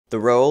The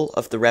Role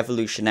of the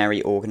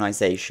Revolutionary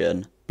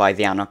Organisation by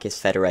the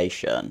Anarchist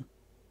Federation.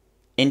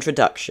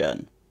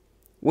 Introduction.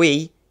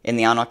 We, in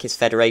the Anarchist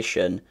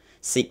Federation,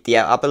 seek the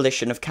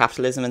abolition of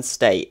capitalism and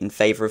state in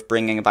favour of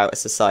bringing about a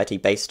society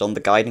based on the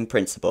guiding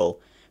principle,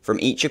 from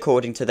each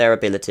according to their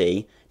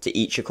ability, to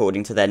each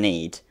according to their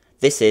need.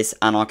 This is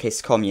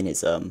anarchist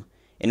communism.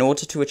 In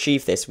order to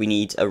achieve this, we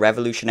need a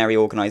revolutionary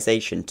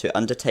organisation to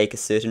undertake a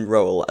certain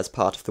role as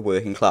part of the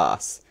working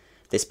class.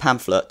 This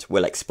pamphlet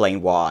will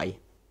explain why.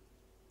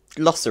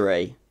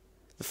 Glossary.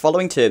 The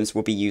following terms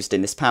will be used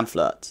in this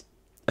pamphlet.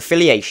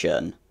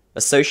 Affiliation,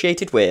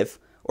 associated with,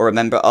 or a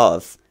member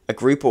of, a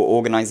group or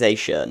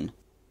organisation.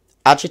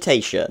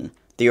 Agitation,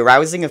 the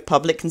arousing of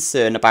public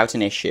concern about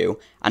an issue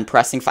and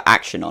pressing for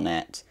action on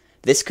it.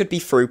 This could be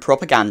through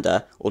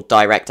propaganda or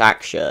direct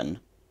action.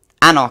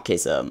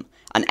 Anarchism,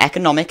 an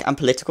economic and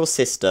political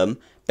system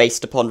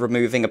based upon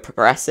removing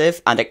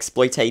oppressive and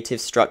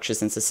exploitative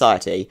structures in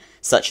society,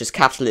 such as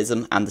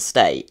capitalism and the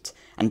state,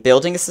 and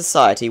building a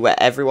society where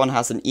everyone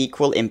has an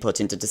equal input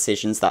into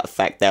decisions that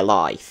affect their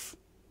life.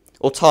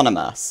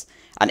 Autonomous,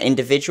 an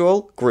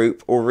individual,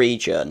 group, or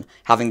region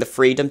having the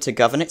freedom to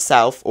govern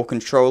itself or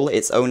control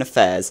its own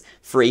affairs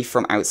free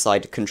from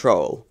outside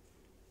control.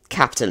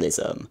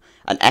 Capitalism,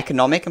 an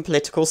economic and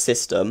political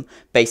system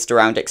based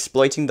around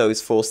exploiting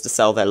those forced to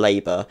sell their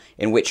labour,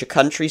 in which a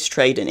country's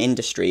trade and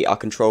industry are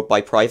controlled by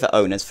private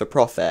owners for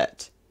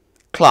profit.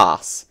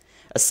 Class,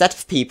 a set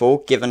of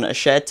people given a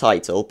shared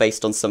title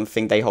based on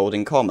something they hold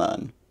in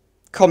common.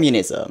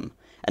 Communism,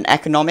 an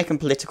economic and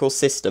political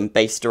system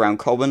based around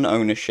common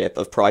ownership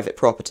of private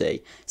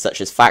property,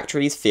 such as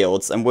factories,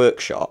 fields, and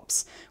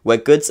workshops, where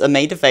goods are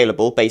made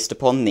available based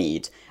upon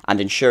need, and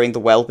ensuring the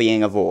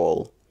well-being of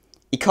all.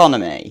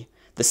 Economy,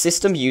 the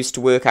system used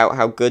to work out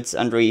how goods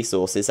and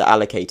resources are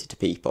allocated to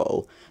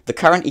people. The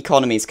current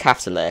economy is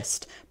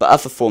capitalist, but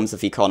other forms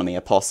of economy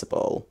are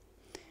possible.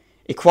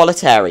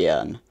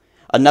 Equalitarian,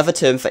 another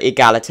term for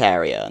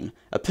egalitarian,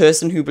 a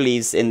person who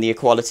believes in the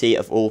equality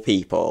of all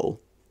people.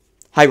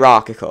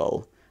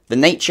 Hierarchical, the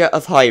nature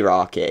of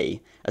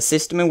hierarchy, a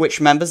system in which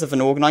members of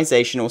an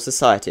organisation or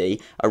society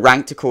are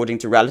ranked according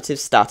to relative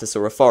status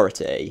or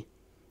authority.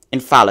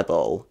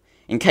 Infallible,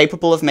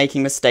 incapable of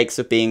making mistakes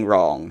or being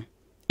wrong.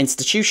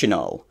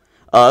 Institutional,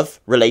 of,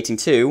 relating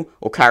to,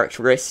 or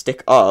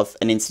characteristic of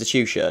an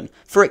institution,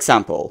 for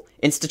example,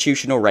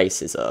 institutional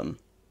racism.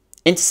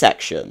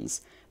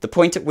 Intersections, the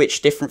point at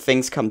which different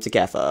things come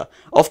together,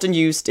 often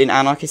used in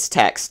anarchist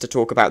texts to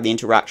talk about the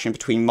interaction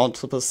between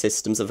multiple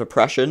systems of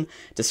oppression,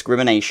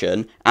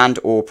 discrimination,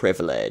 and/or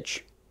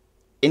privilege.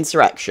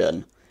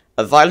 Insurrection,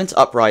 a violent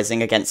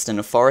uprising against an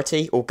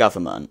authority or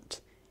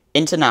government.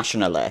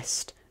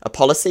 Internationalist, a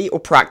policy or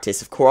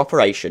practice of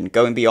cooperation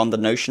going beyond the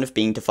notion of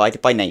being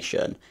divided by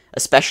nation,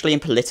 especially in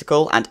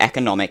political and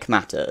economic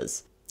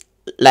matters.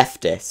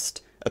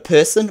 Leftist, a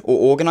person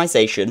or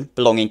organisation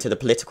belonging to the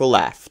political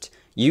left,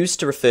 used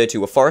to refer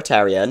to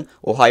authoritarian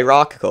or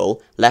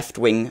hierarchical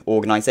left-wing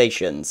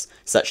organisations,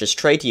 such as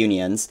trade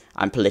unions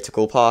and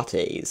political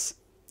parties.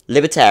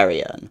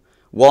 Libertarian,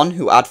 one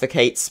who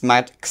advocates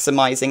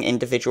maximising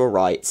individual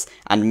rights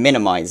and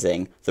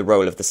minimising the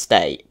role of the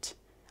state.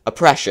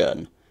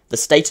 Oppression, the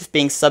state of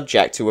being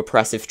subject to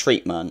oppressive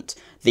treatment,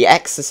 the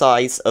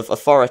exercise of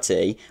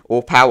authority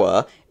or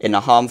power in a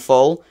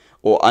harmful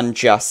or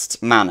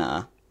unjust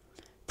manner.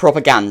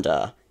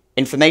 Propaganda,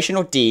 information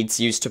or deeds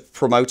used to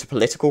promote a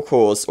political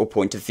cause or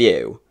point of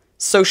view.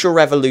 Social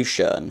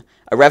revolution,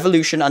 a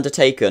revolution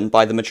undertaken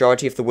by the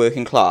majority of the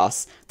working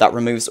class that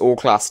removes all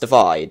class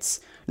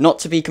divides, not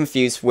to be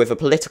confused with a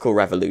political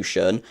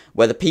revolution,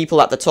 where the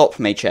people at the top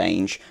may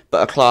change,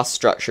 but a class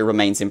structure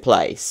remains in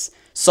place.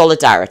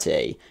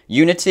 Solidarity,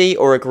 unity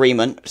or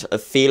agreement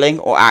of feeling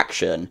or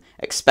action,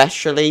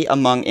 especially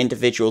among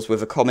individuals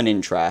with a common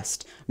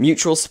interest,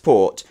 mutual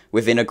support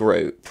within a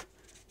group.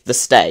 The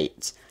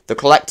state, the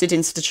collected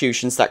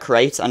institutions that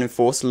create and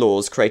enforce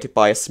laws created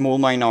by a small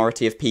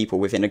minority of people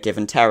within a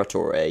given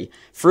territory.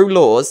 Through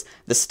laws,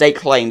 the state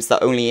claims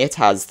that only it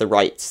has the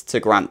right to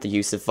grant the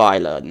use of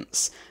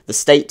violence. The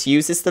state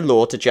uses the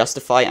law to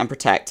justify and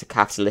protect a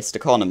capitalist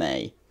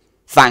economy.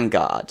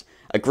 Vanguard,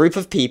 a group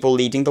of people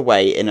leading the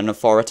way in an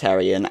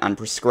authoritarian and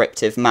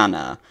prescriptive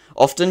manner,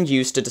 often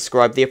used to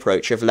describe the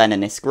approach of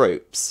Leninist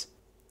groups.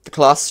 The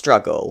class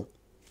struggle.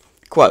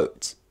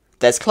 Quote,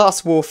 "There's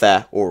class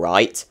warfare,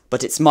 alright,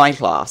 but it's my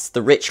class,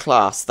 the rich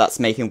class, that's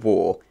making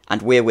war,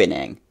 and we're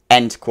winning."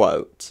 End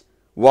quote.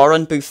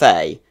 Warren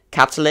Buffett,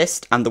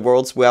 capitalist and the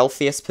world's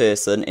wealthiest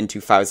person in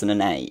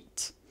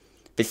 2008.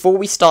 Before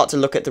we start to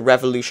look at the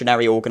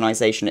revolutionary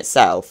organisation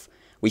itself,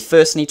 we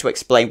first need to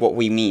explain what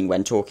we mean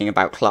when talking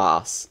about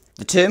class.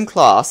 The term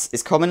class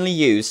is commonly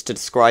used to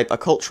describe a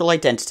cultural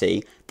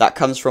identity that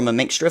comes from a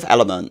mixture of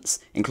elements,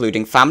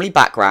 including family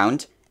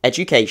background,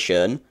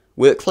 education,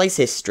 workplace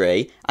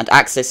history, and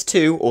access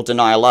to, or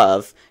denial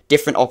of,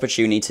 different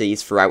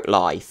opportunities throughout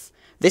life.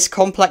 This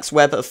complex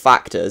web of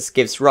factors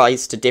gives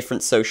rise to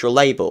different social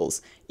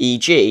labels,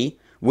 e.g.,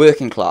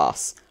 working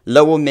class,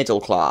 lower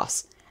middle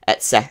class,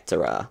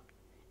 etc.,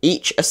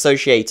 each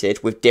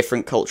associated with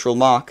different cultural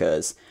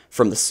markers.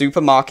 from the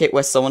supermarket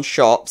where someone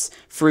shops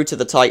through to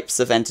the types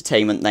of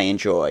entertainment they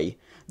enjoy.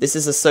 This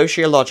is a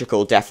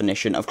sociological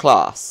definition of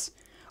class.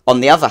 On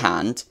the other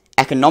hand,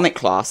 economic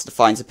class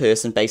defines a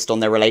person based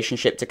on their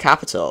relationship to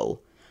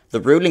capital.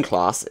 The ruling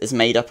class is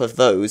made up of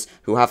those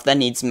who have their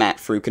needs met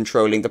through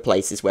controlling the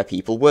places where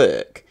people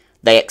work.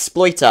 They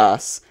exploit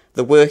us,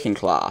 the working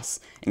class,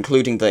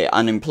 including the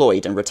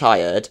unemployed and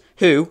retired,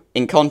 who,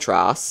 in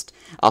contrast,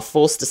 are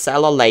forced to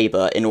sell our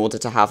labour in order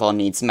to have our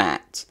needs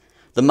met.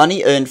 The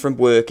money earned from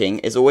working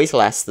is always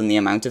less than the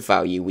amount of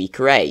value we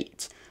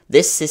create.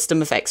 This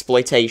system of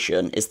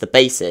exploitation is the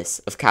basis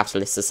of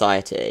capitalist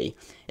society.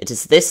 It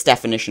is this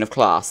definition of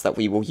class that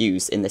we will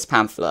use in this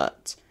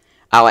pamphlet.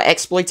 Our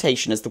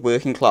exploitation as the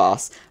working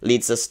class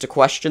leads us to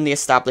question the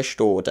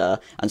established order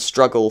and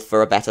struggle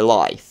for a better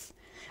life.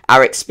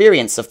 Our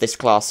experience of this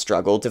class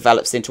struggle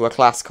develops into a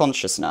class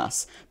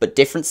consciousness, but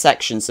different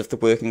sections of the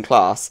working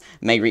class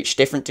may reach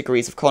different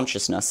degrees of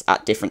consciousness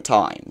at different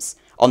times.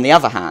 On the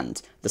other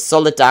hand, the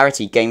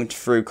solidarity gained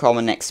through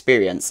common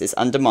experience is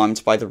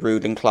undermined by the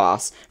ruling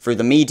class through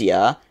the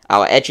media,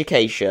 our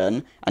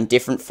education, and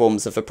different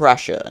forms of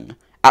oppression.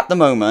 At the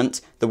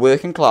moment, the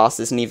working class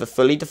is neither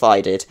fully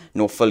divided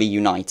nor fully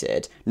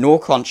united, nor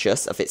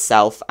conscious of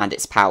itself and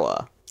its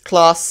power.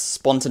 Class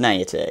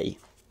spontaneity.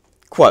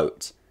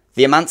 Quote,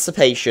 "The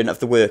emancipation of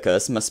the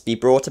workers must be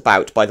brought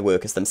about by the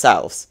workers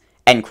themselves."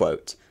 End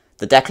quote.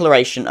 The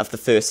Declaration of the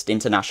First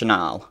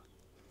Internationale.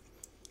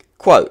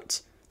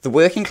 Quote, "The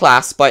working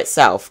class by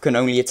itself can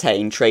only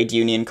attain trade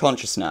union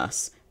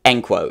consciousness."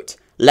 End quote.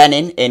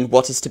 Lenin in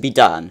What is to be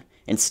Done,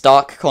 in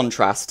stark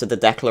contrast to the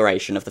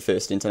Declaration of the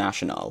First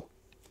Internationale.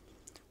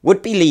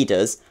 Would-be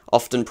leaders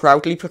often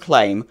proudly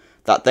proclaim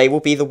that they will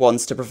be the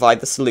ones to provide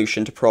the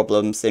solution to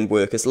problems in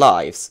workers'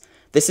 lives.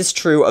 This is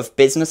true of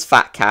business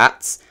fat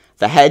cats,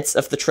 the heads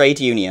of the trade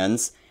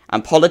unions,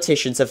 and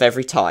politicians of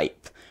every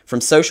type,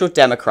 from social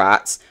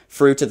democrats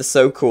through to the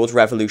so-called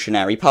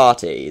revolutionary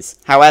parties.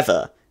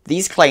 However,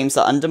 these claims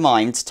are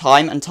undermined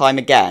time and time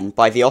again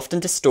by the often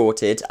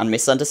distorted and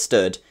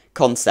misunderstood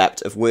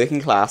concept of working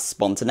class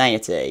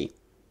spontaneity.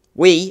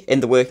 We,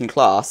 in the working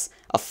class,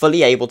 are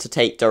fully able to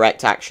take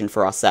direct action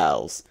for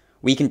ourselves.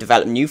 We can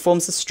develop new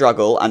forms of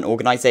struggle and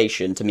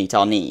organisation to meet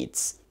our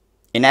needs.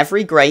 In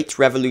every great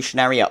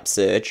revolutionary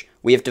upsurge,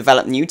 we have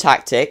developed new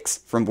tactics,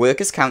 from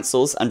workers'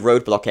 councils and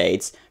road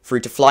blockades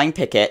through to flying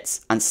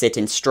pickets and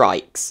sit-in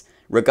strikes,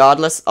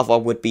 regardless of our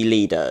would-be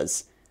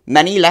leaders.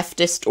 Many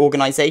leftist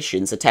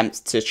organisations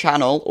attempt to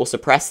channel or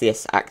suppress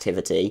this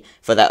activity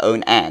for their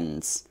own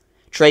ends.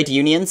 Trade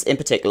unions, in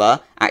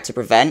particular, act to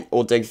prevent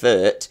or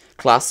divert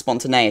class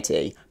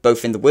spontaneity,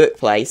 both in the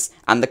workplace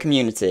and the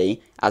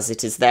community, as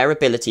it is their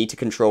ability to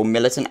control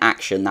militant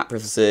action that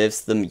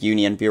preserves the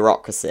union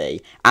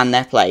bureaucracy and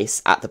their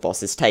place at the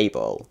boss's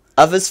table.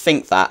 Others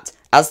think that,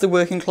 as the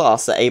working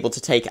class are able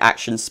to take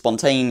action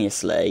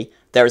spontaneously,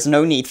 there is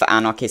no need for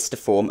anarchists to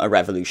form a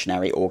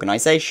revolutionary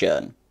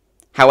organisation.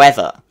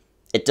 However,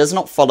 it does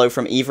not follow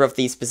from either of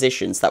these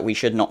positions that we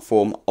should not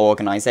form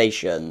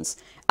organisations.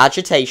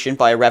 Agitation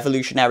by a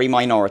revolutionary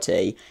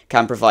minority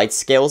can provide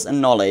skills and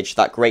knowledge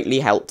that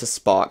greatly help to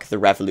spark the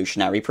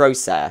revolutionary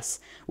process.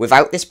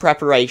 Without this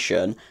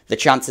preparation, the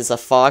chances are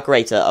far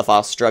greater of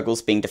our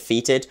struggles being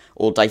defeated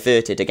or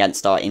diverted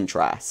against our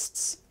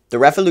interests. The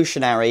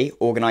revolutionary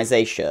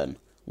organisation.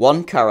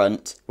 One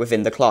current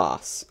within the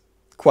class.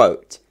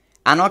 Quote,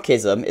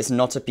 "Anarchism is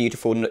not a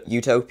beautiful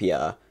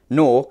utopia,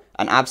 nor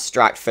an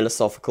abstract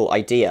philosophical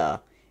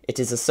idea. It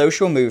is a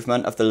social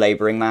movement of the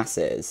labouring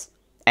masses."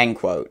 End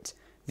quote.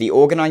 The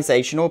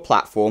organisational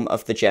platform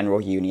of the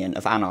General Union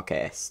of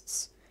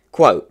Anarchists.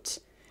 Quote,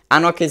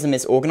 "Anarchism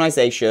is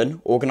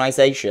organisation,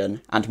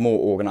 organisation, and more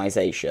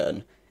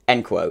organisation."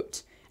 End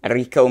quote.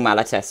 Enrico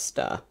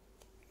Malatesta.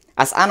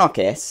 As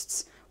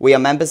anarchists, we are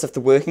members of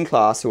the working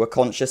class who are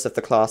conscious of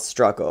the class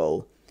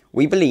struggle.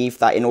 We believe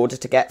that in order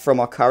to get from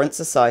our current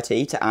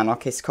society to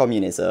anarchist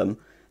communism,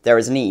 there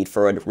is need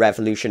for a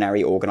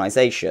revolutionary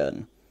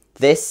organisation.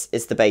 This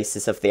is the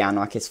basis of the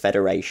Anarchist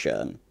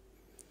Federation.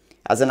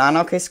 As an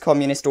anarchist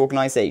communist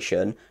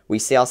organisation, we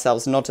see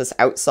ourselves not as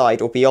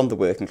outside or beyond the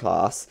working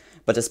class,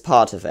 but as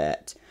part of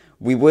it.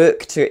 We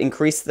work to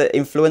increase the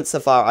influence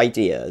of our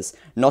ideas,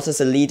 not as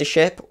a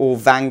leadership or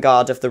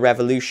vanguard of the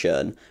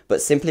revolution,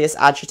 but simply as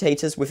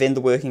agitators within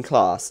the working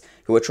class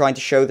who are trying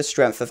to show the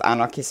strength of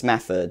anarchist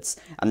methods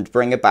and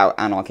bring about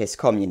anarchist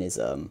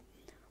communism.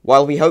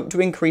 While we hope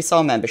to increase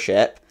our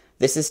membership,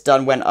 this is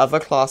done when other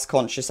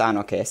class-conscious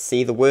anarchists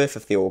see the worth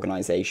of the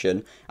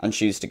organisation and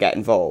choose to get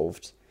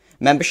involved.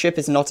 Membership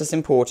is not as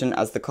important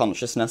as the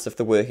consciousness of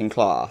the working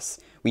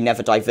class. We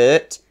never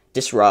divert,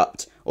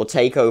 disrupt, or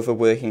take over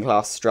working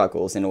class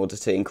struggles in order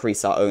to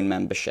increase our own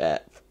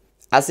membership.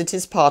 As it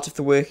is part of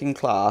the working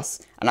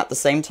class, and at the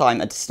same time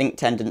a distinct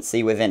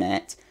tendency within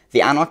it,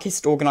 the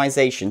anarchist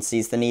organisation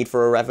sees the need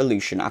for a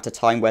revolution at a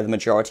time where the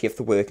majority of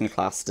the working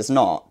class does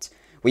not.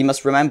 We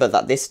must remember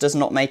that this does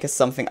not make us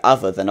something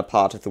other than a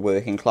part of the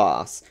working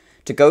class.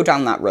 To go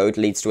down that road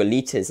leads to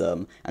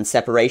elitism and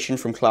separation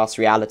from class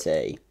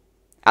reality.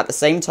 At the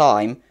same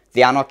time,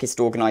 The anarchist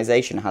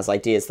organisation has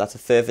ideas that are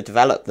further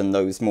developed than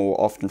those more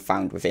often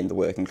found within the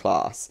working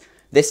class.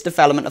 This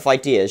development of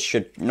ideas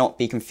should not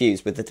be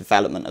confused with the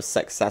development of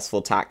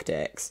successful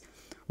tactics.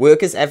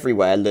 Workers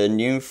everywhere learn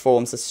new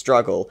forms of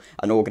struggle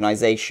and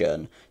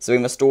organisation, so we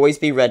must always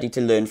be ready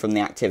to learn from the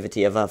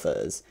activity of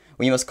others.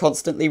 We must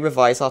constantly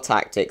revise our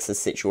tactics as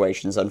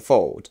situations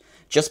unfold.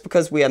 Just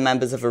because we are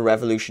members of a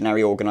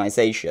revolutionary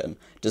organisation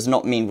does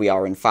not mean we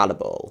are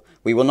infallible.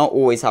 We will not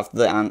always have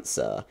the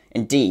answer.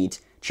 Indeed,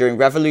 during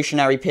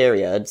revolutionary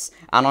periods,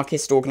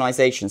 anarchist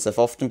organisations have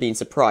often been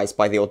surprised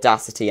by the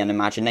audacity and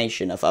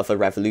imagination of other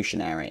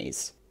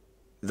revolutionaries.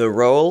 The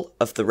role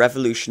of the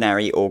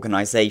revolutionary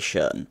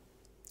organisation.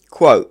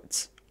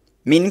 Quote,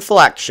 "Meaningful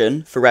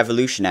action for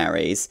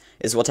revolutionaries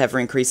is whatever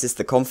increases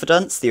the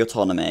confidence, the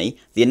autonomy,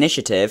 the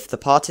initiative, the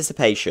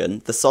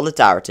participation, the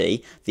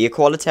solidarity, the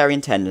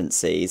equalitarian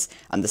tendencies,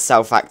 and the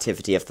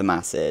self-activity of the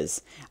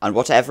masses, and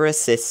whatever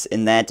assists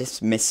in their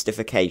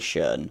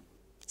demystification.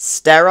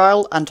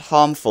 Sterile and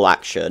harmful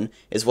action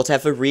is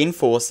whatever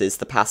reinforces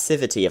the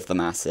passivity of the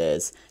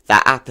masses,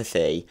 their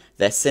apathy,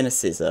 their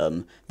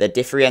cynicism, their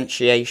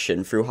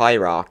differentiation through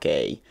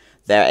hierarchy,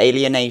 their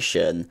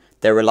alienation,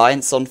 their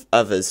reliance on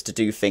others to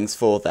do things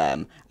for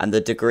them, and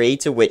the degree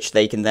to which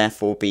they can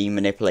therefore be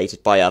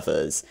manipulated by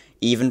others,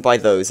 even by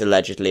those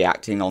allegedly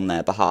acting on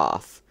their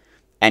behalf."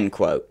 End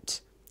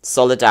quote.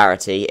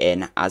 Solidarity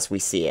in As We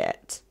See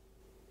It.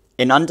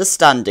 In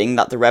understanding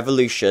that the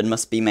revolution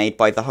must be made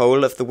by the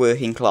whole of the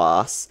working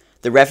class,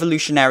 the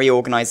revolutionary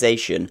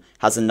organisation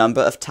has a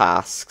number of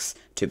tasks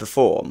to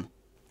perform.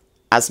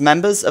 As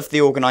members of the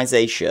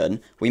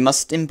organisation, we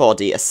must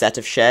embody a set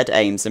of shared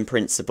aims and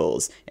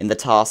principles in the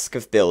task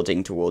of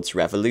building towards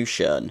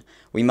revolution.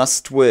 We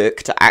must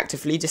work to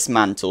actively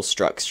dismantle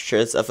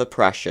structures of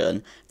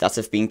oppression that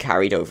have been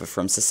carried over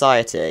from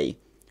society.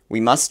 We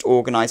must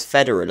organise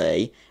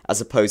federally, as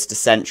opposed to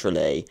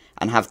centrally,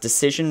 and have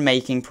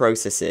decision-making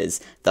processes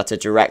that are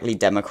directly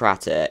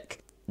democratic.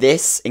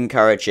 This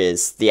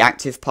encourages the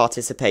active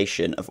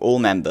participation of all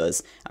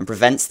members and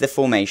prevents the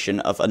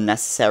formation of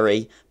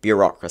unnecessary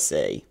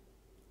bureaucracy.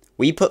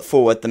 We put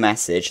forward the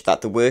message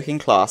that the working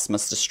class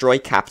must destroy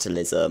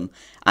capitalism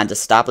and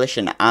establish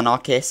an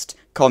anarchist,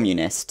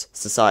 communist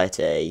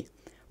society.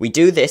 We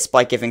do this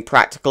by giving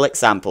practical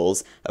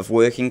examples of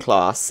working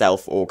class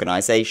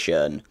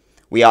self-organisation.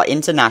 We are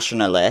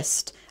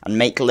internationalist and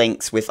make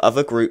links with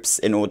other groups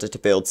in order to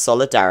build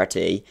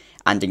solidarity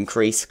and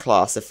increase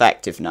class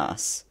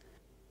effectiveness.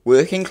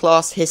 Working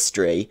class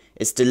history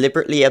is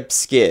deliberately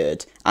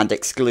obscured and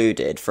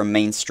excluded from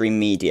mainstream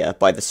media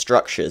by the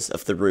structures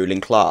of the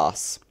ruling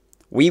class.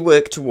 We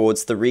work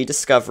towards the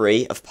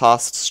rediscovery of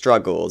past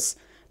struggles,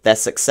 their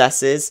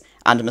successes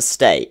and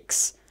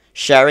mistakes,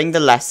 sharing the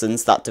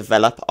lessons that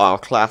develop our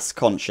class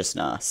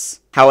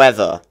consciousness.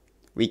 However,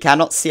 we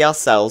cannot see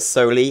ourselves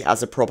solely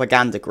as a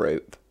propaganda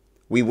group.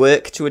 We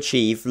work to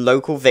achieve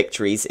local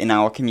victories in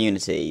our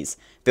communities,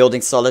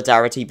 building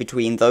solidarity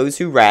between those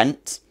who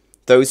rent,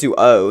 those who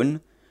own,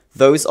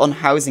 those on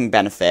housing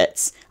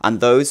benefits, and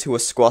those who are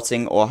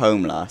squatting or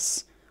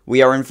homeless.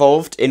 We are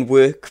involved in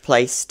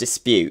workplace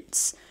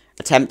disputes,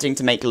 attempting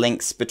to make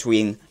links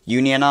between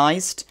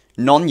unionised,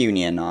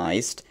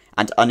 non-unionised,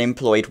 and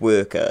unemployed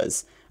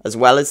workers, as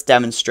well as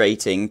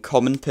demonstrating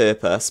common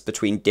purpose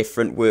between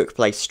different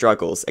workplace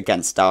struggles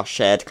against our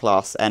shared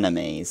class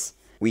enemies.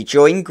 We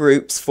join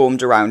groups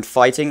formed around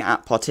fighting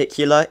at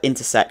particular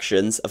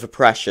intersections of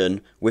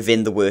oppression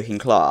within the working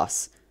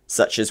class,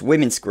 such as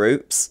women's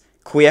groups,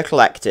 queer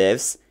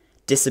collectives,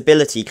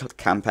 disability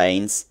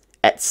campaigns,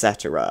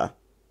 etc.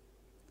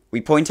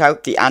 We point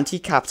out the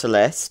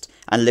anti-capitalist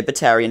and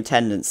libertarian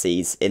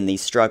tendencies in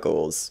these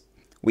struggles.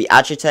 We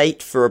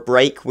agitate for a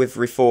break with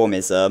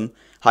reformism,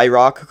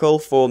 hierarchical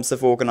forms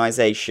of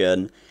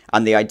organisation,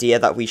 and the idea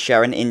that we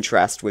share an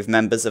interest with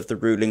members of the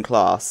ruling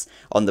class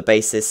on the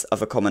basis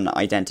of a common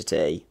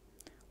identity.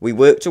 We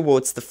work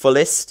towards the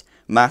fullest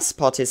mass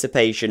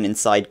participation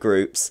inside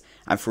groups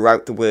and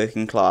throughout the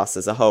working class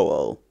as a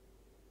whole.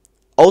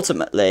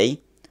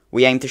 Ultimately,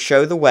 we aim to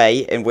show the way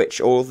in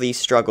which all these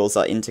struggles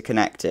are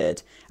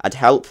interconnected and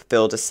help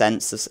build a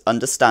sense of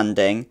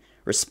understanding,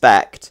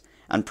 respect,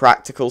 and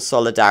practical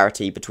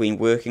solidarity between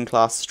working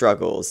class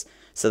struggles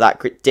so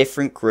that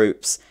different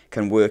groups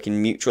can work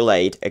in mutual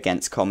aid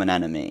against common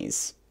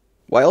enemies.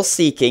 While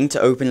seeking to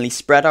openly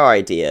spread our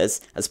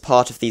ideas as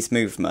part of these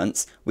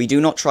movements, we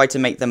do not try to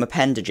make them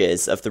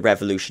appendages of the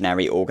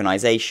revolutionary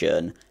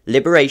organisation.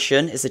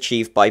 Liberation is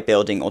achieved by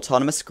building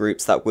autonomous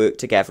groups that work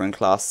together in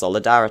class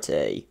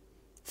solidarity.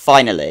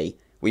 Finally,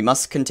 we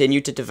must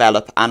continue to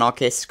develop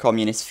anarchist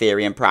communist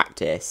theory and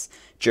practice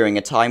during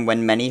a time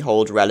when many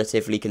hold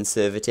relatively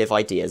conservative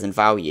ideas and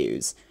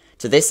values.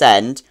 To this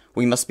end,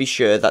 we must be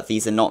sure that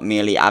these are not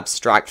merely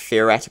abstract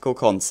theoretical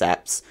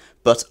concepts,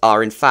 but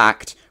are in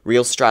fact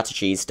real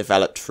strategies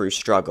developed through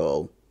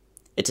struggle.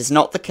 It is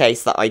not the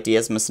case that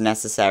ideas must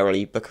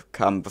necessarily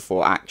come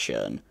before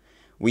action.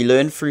 We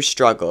learn through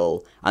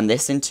struggle, and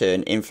this in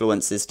turn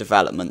influences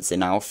developments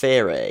in our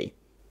theory.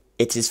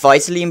 It is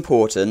vitally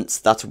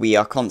important that we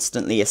are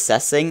constantly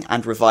assessing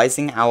and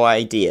revising our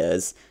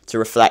ideas to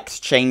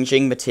reflect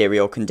changing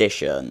material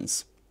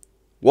conditions.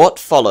 What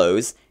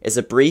follows is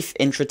a brief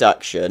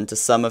introduction to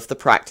some of the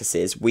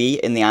practices we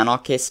in the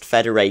Anarchist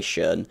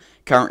Federation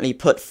currently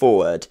put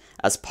forward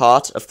as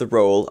part of the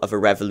role of a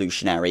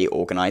revolutionary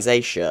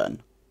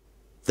organisation.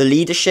 The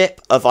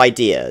leadership of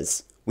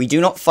ideas. We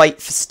do not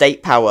fight for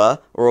state power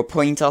or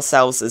appoint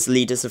ourselves as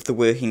leaders of the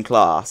working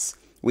class.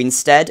 We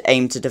instead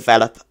aim to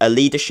develop a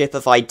leadership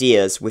of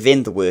ideas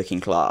within the working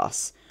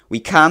class. We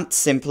can't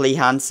simply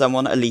hand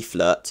someone a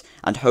leaflet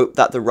and hope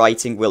that the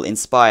writing will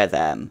inspire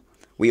them.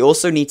 We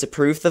also need to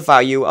prove the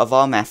value of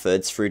our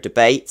methods through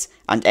debate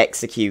and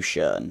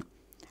execution.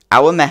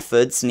 Our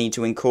methods need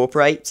to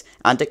incorporate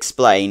and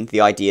explain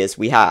the ideas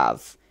we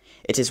have.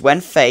 It is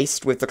when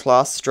faced with the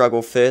class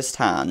struggle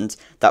firsthand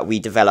that we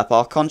develop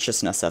our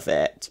consciousness of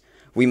it.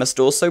 We must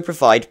also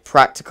provide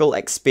practical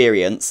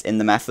experience in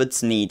the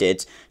methods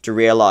needed to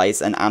realise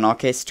an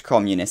anarchist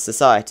communist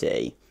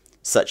society,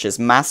 such as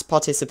mass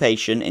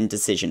participation in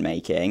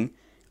decision-making,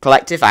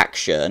 collective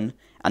action,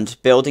 and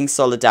building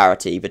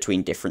solidarity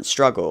between different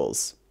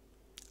struggles.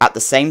 At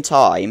the same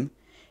time,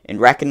 in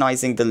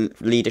recognising the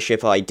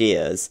leadership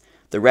ideas,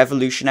 the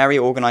revolutionary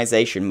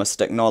organisation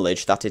must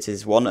acknowledge that it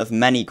is one of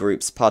many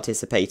groups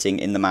participating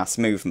in the mass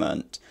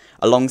movement,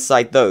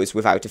 alongside those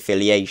without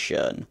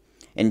affiliation.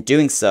 In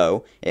doing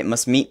so, it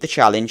must meet the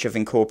challenge of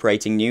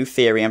incorporating new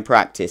theory and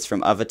practice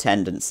from other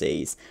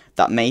tendencies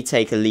that may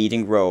take a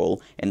leading role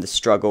in the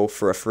struggle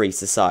for a free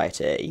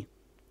society.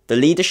 The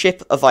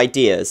leadership of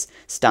ideas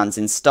stands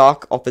in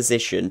stark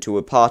opposition to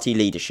a party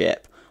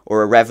leadership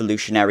or a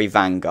revolutionary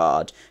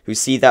vanguard who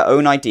see their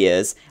own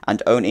ideas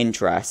and own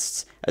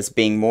interests as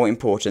being more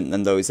important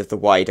than those of the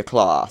wider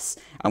class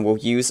and will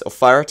use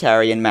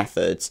authoritarian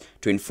methods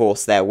to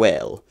enforce their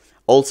will,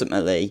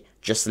 ultimately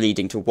just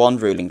leading to one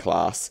ruling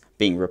class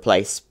being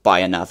replaced by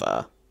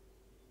another.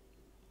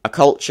 A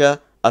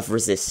culture of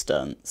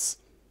resistance.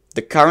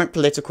 The current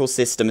political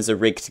system is a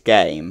rigged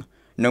game.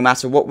 No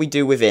matter what we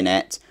do within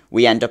it,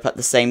 we end up at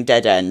the same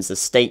dead ends of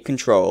state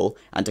control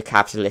and a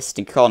capitalist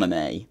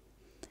economy.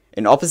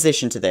 In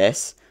opposition to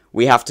this,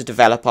 we have to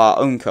develop our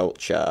own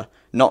culture,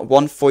 not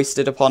one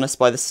foisted upon us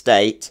by the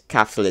state,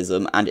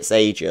 capitalism, and its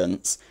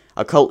agents,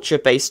 a culture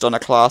based on a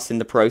class in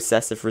the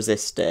process of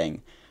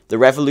resisting. The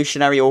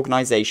revolutionary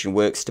organisation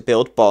works to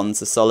build bonds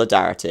of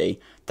solidarity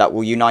that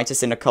will unite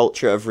us in a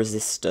culture of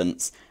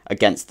resistance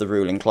against the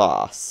ruling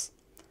class.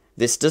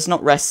 This does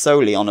not rest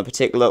solely on a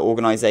particular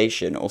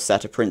organisation or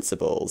set of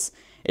principles.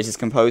 It is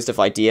composed of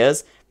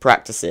ideas,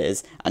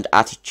 practices, and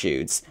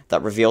attitudes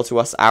that reveal to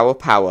us our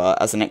power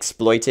as an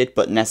exploited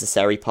but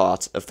necessary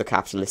part of the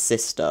capitalist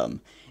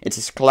system. It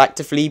is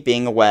collectively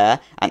being aware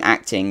and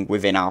acting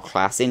within our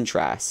class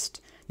interest.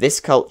 This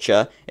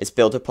culture is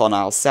built upon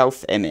our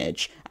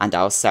self-image and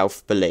our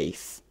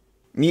self-belief.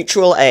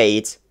 Mutual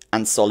aid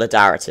and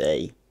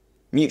solidarity.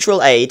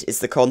 Mutual aid is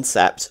the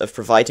concept of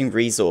providing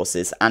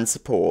resources and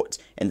support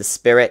in the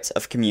spirit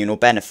of communal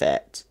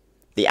benefit.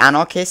 The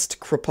anarchist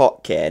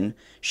Kropotkin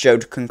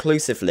showed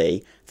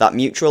conclusively that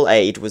mutual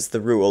aid was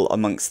the rule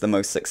amongst the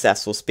most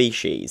successful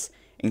species,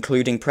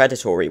 including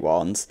predatory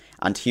ones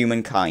and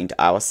humankind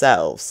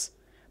ourselves.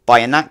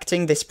 By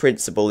enacting this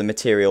principle in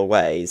material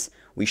ways,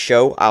 we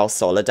show our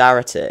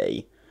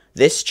solidarity.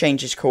 This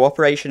changes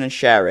cooperation and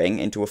sharing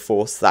into a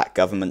force that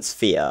governments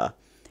fear.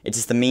 It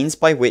is the means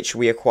by which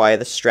we acquire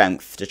the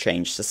strength to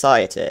change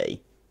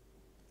society.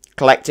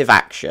 Collective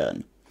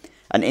action.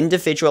 An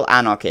individual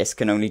anarchist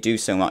can only do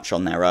so much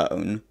on their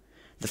own.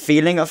 The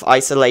feeling of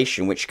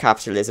isolation which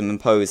capitalism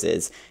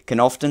imposes can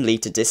often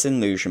lead to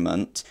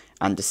disillusionment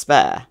and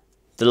despair.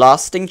 The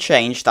lasting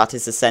change that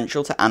is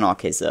essential to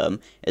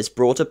anarchism is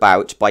brought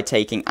about by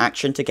taking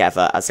action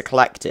together as a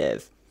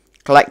collective.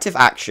 Collective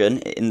action,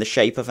 in the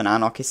shape of an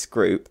anarchist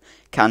group,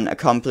 can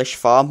accomplish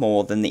far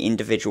more than the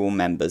individual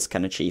members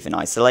can achieve in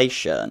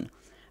isolation.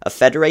 A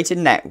federated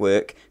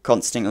network,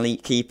 constantly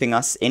keeping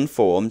us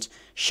informed,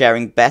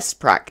 sharing best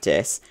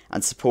practice,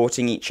 and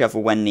supporting each other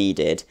when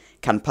needed,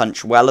 can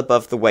punch well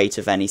above the weight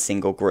of any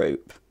single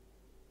group.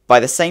 By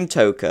the same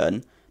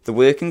token, the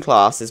working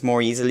class is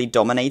more easily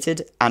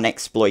dominated and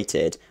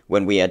exploited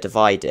when we are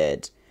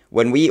divided.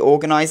 When we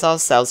organise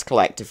ourselves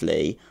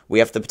collectively, we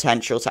have the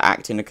potential to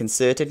act in a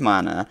concerted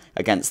manner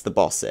against the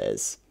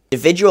bosses.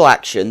 Individual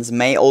actions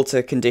may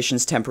alter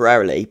conditions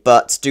temporarily,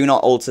 but do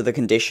not alter the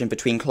condition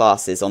between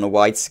classes on a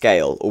wide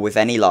scale or with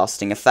any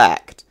lasting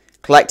effect.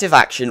 Collective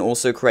action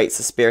also creates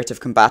a spirit of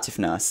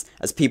combativeness,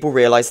 as people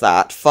realise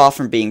that, far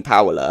from being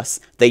powerless,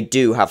 they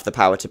do have the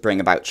power to bring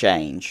about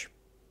change.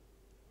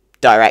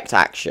 Direct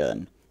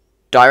action.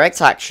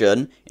 Direct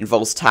action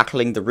involves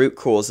tackling the root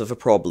cause of a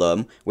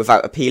problem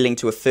without appealing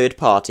to a third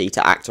party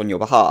to act on your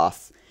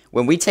behalf.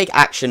 When we take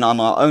action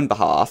on our own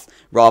behalf,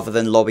 rather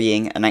than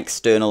lobbying an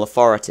external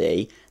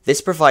authority,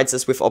 this provides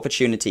us with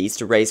opportunities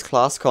to raise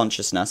class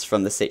consciousness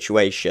from the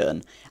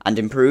situation, and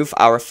improve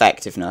our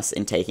effectiveness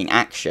in taking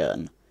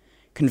action.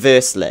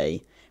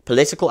 Conversely,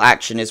 Political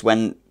action is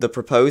when the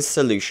proposed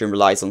solution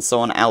relies on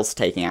someone else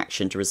taking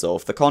action to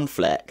resolve the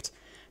conflict.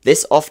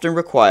 This often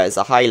requires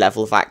a high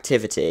level of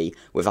activity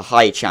with a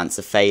high chance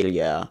of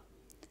failure.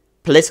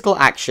 Political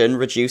action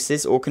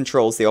reduces or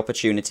controls the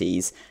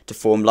opportunities to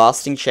form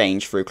lasting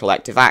change through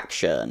collective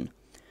action.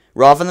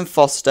 Rather than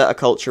foster a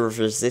culture of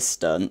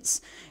resistance,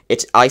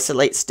 it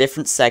isolates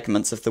different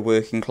segments of the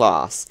working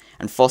class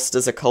and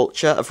fosters a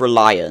culture of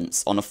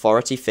reliance on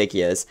authority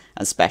figures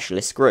and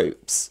specialist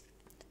groups.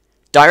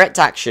 Direct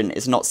action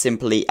is not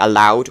simply a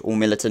loud or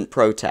militant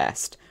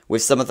protest,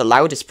 with some of the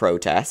loudest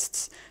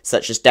protests,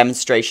 such as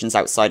demonstrations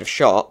outside of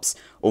shops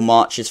or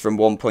marches from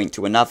one point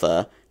to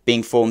another,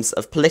 being forms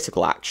of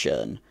political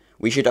action.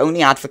 We should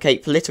only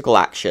advocate political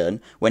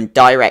action when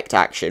direct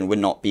action would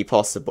not be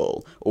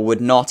possible, or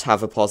would not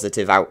have a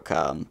positive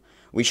outcome.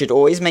 We should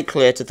always make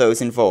clear to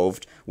those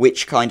involved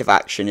which kind of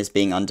action is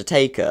being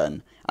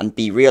undertaken, and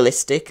be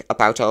realistic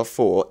about our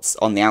thoughts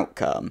on the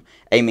outcome,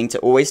 aiming to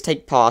always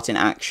take part in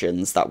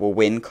actions that will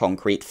win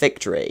concrete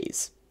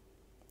victories.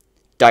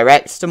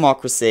 Direct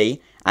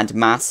democracy and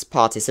mass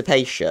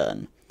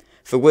participation.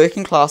 For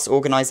working class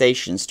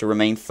organisations to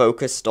remain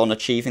focused on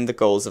achieving the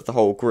goals of the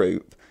whole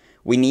group,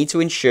 we need to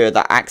ensure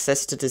that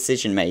access to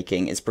decision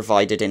making is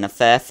provided in a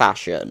fair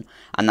fashion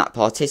and that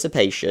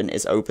participation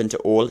is open to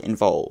all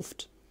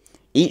involved.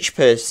 Each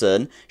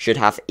person should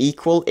have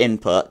equal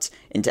input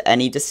into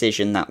any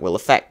decision that will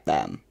affect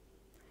them.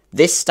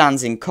 This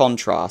stands in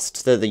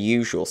contrast to the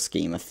usual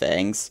scheme of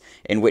things,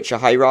 in which a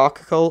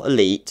hierarchical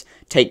elite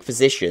take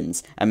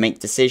positions and make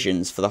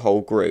decisions for the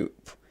whole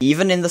group.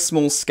 Even in the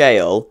small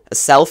scale, a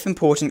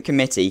self-important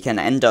committee can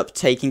end up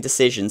taking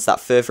decisions that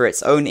further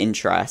its own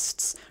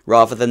interests,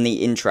 rather than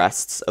the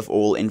interests of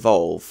all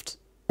involved.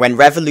 When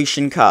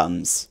revolution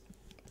comes,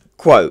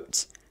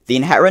 quote, "The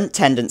inherent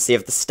tendency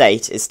of the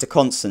state is to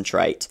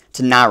concentrate,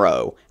 to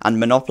narrow, and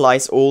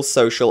monopolize all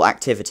social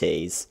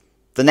activities.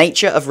 The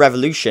nature of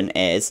revolution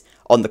is,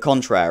 on the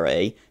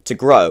contrary, to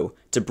grow,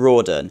 to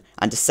broaden,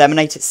 and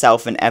disseminate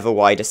itself in ever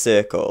wider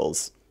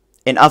circles.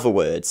 In other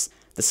words,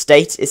 the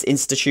state is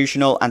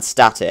institutional and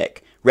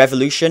static,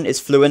 revolution is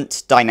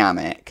fluent,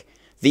 dynamic.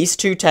 These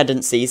two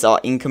tendencies are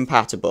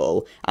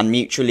incompatible and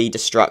mutually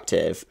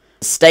destructive.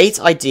 The state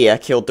idea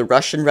killed the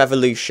Russian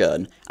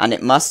Revolution, and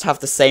it must have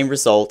the same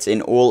result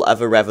in all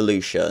other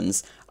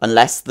revolutions,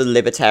 unless the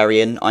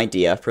libertarian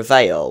idea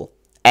prevail."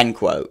 End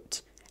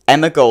quote.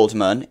 Emma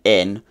Goldman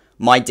in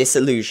My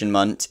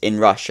Disillusionment in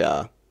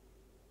Russia.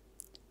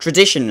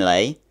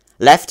 Traditionally,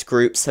 left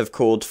groups have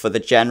called for the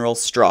general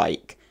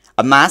strike,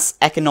 a mass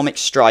economic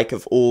strike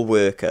of all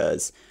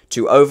workers,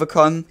 to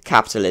overcome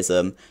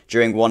capitalism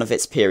during one of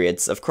its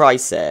periods of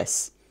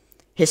crisis.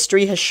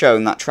 History has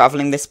shown that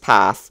travelling this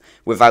path,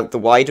 without the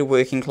wider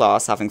working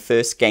class having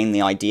first gained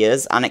the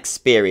ideas and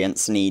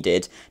experience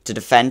needed to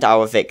defend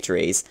our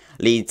victories,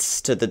 leads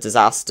to the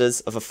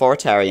disasters of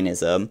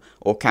authoritarianism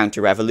or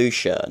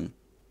counter-revolution.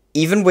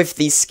 Even with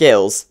these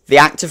skills, the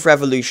act of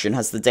revolution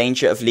has the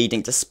danger of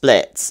leading to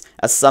splits,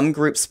 as some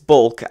groups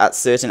balk at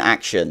certain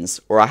actions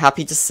or are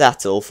happy to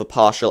settle for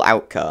partial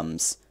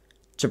outcomes.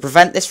 To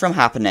prevent this from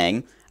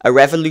happening, a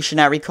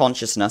revolutionary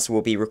consciousness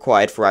will be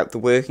required throughout the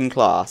working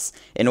class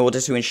in order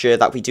to ensure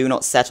that we do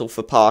not settle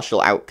for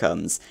partial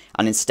outcomes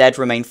and instead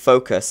remain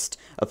focused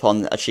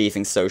upon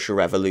achieving social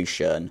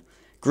revolution.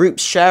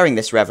 Groups sharing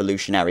this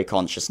revolutionary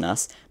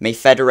consciousness may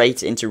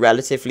federate into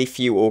relatively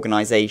few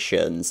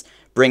organisations,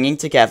 bringing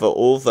together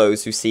all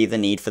those who see the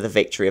need for the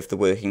victory of the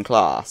working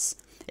class.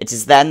 It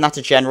is then that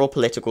a general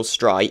political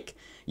strike,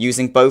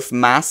 using both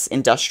mass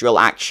industrial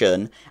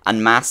action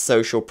and mass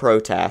social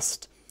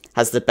protest,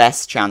 has the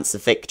best chance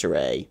of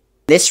victory. In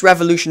this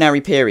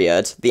revolutionary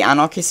period, the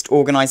anarchist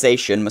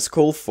organisation must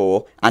call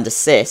for and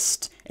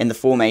assist in the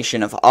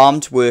formation of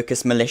armed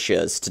workers'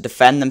 militias to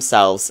defend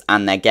themselves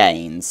and their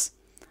gains.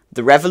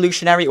 The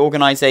revolutionary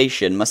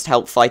organisation must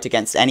help fight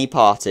against any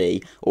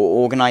party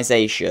or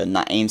organisation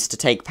that aims to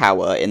take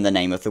power in the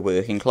name of the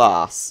working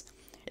class.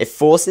 If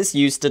force is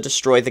used to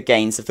destroy the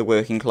gains of the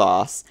working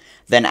class,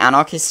 then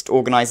anarchist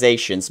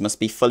organisations must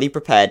be fully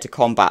prepared to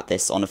combat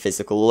this on a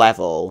physical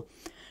level.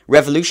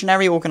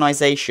 Revolutionary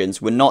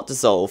organisations would not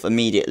dissolve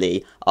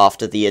immediately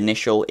after the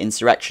initial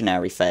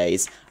insurrectionary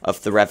phase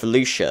of the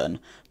revolution,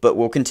 but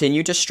will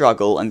continue to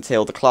struggle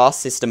until the class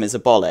system is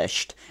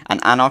abolished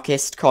and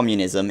anarchist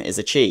communism is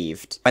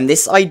achieved. When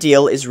this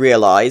ideal is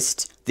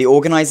realised, the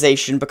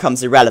organisation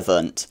becomes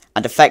irrelevant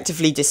and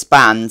effectively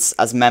disbands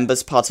as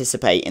members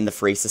participate in the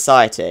free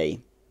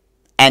society.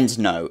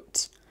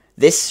 Endnote.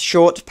 This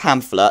short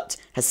pamphlet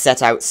has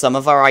set out some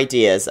of our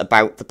ideas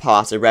about the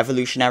part a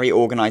revolutionary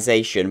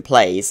organisation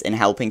plays in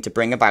helping to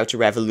bring about a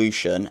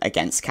revolution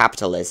against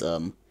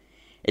capitalism.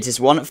 It is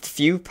one of the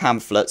few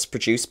pamphlets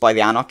produced by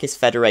the Anarchist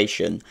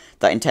Federation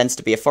that intends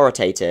to be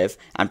authoritative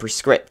and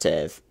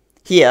prescriptive.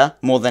 Here,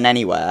 more than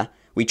anywhere,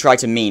 we try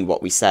to mean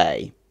what we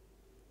say.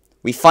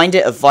 We find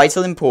it of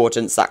vital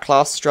importance that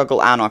class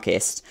struggle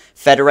anarchists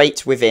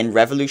federate within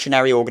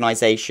revolutionary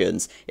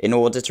organisations in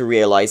order to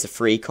realise a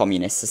free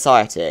communist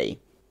society.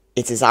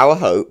 It is our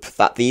hope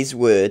that these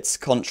words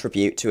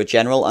contribute to a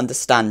general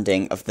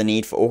understanding of the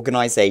need for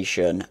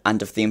organisation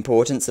and of the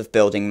importance of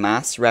building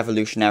mass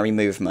revolutionary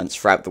movements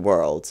throughout the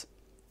world.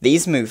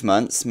 These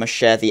movements must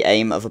share the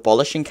aim of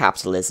abolishing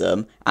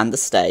capitalism and the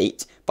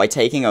state by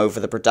taking over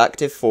the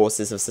productive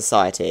forces of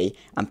society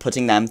and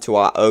putting them to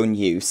our own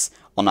use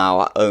on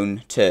our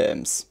own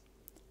terms.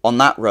 On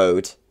that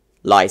road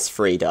lies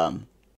freedom.